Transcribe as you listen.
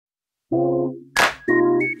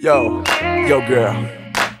Yo, girl.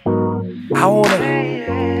 I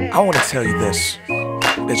wanna tell you this.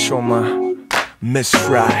 That you're my Miss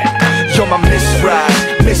Right. You're my Miss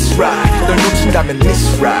Right, Miss Right. 널 놓친다면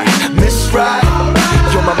Miss Right, Miss Right.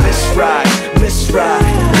 You're my Miss Right, Miss Right.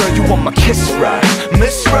 Girl, you want my kiss right,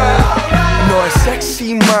 Miss Right. 너의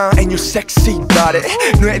sexy mind and your sexy body.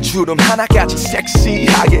 뇌주름 하나같이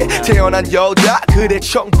섹시하게 태어난 여자. 그대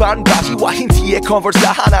청반 바지와 흰 티에 컨버스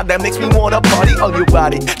하나 that makes me wanna party on your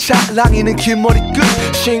body. 찰랑이는 긴 머리끝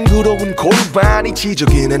싱그러운 골반이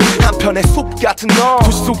지저귀는 한편의 숲 같은 너.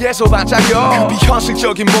 그 속에서 반짝여 그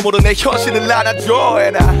비현실적인 몸으로 내 현실을 안아줘.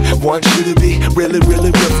 And I want you to be really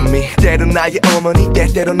really real for me. 때론 나의 어머니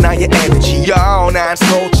때때론 나의 에너지. Yo, 난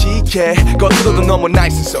솔직해 겉으로도 너무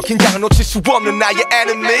나있어서 긴장을 놓칠 수 없는 나의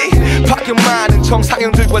enemy. 밖에 많은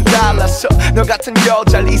정상형들과는 달라서 너 같은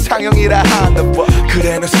여자를 이상형이라 하나 봐.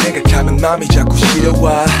 그래 너 생각하면 맘이 자꾸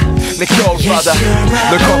시려와. 내 겨울바다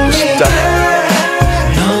널 걷고 싶다.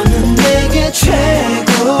 너는 내게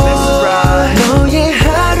최고. 너의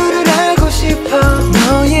하루를 알고 싶어.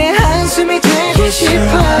 너의 한숨이 되고 싶어.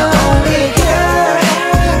 Only girl.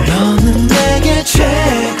 너는 내게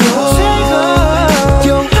최고.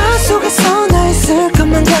 영화 속에서 나 있을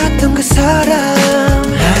것만 같던 그 사람.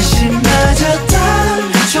 날씨마저 딱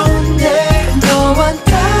좋은데 너와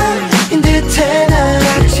딱인 듯해. 난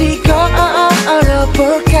같이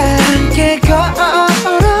걸어볼까. 함께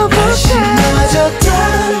걸어볼까. 날씨마저 딱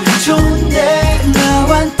좋은데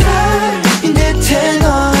너와 딱인 듯해.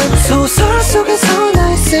 넌 소설 속에서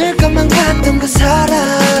나 있을 것만 같던 그 사람.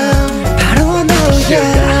 바로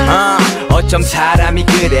너야. 어쩜 사람이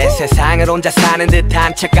그래. 세상을 혼자 사는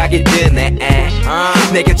듯한 착각이 드네.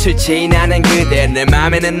 내 곁을 지나는 그대. 내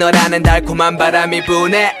맘에는 너라는 달콤한 바람이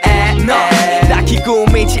부네. 너 딱히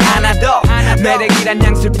꾸미지 않아도 매력이란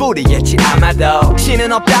향수를 뿌리겠지 아마도.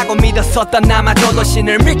 신은 없다고 믿었었던 나마저도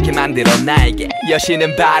신을 믿게 만들어 나에게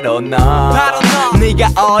여신은 바로 너. 네가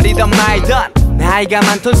어리던 말던 나이가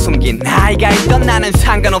많던 숨긴 나이가 있던 나는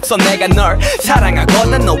상관없어. 내가 널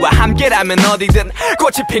사랑하거든. 너와 함께라면 어디든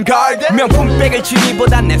꽃이 핀 garden. 명품백을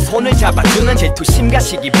주기보단 내 손을 잡아주는 질투심과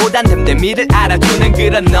시기보단 됨됨이를 알아주는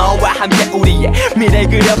그런 너와 함께 우리의 미래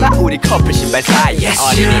그려봐. 우리 커플 신발 사이에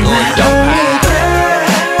어린이 운동화.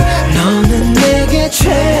 너는 내게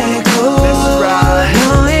최고.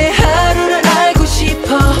 너의 하루를 알고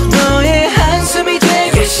싶어. 너의 한숨이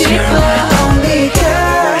되고 싶어. Only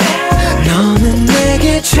girl. 너는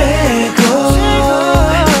내게 최고.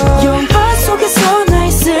 영화 속에서 나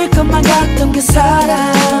있을 것만 같던 그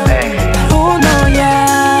사람. 바로 너야.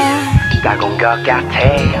 딱 온 것 같아.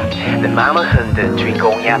 내 맘을 흔든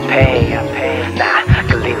주인공이 앞에. 나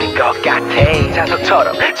끌리는 것 같아.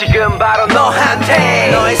 자석처럼 지금 바로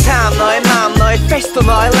너한테. 너의 삶 너의 맘 너의 페이스도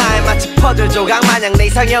너의 라인. 마치 퍼즐 조각 마냥 내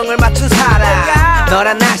이상형을 맞춘 사람.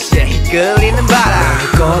 너란 날씨에 이끌리는 바람.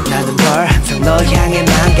 꽃나는 걸 항상 널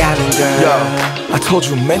향해만 가는 girl. Yo, I told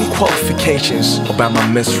you many qualifications about my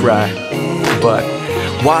Miss Right, but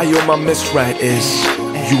why you're my Miss Right is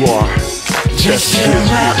you are just you. You're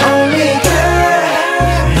my only girl.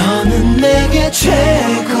 너는 내게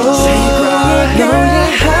최고.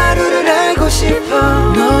 너의 하루를 알고 싶어.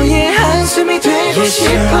 너의 한숨이 되고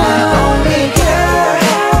싶어. Only girl.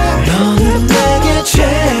 너는 내게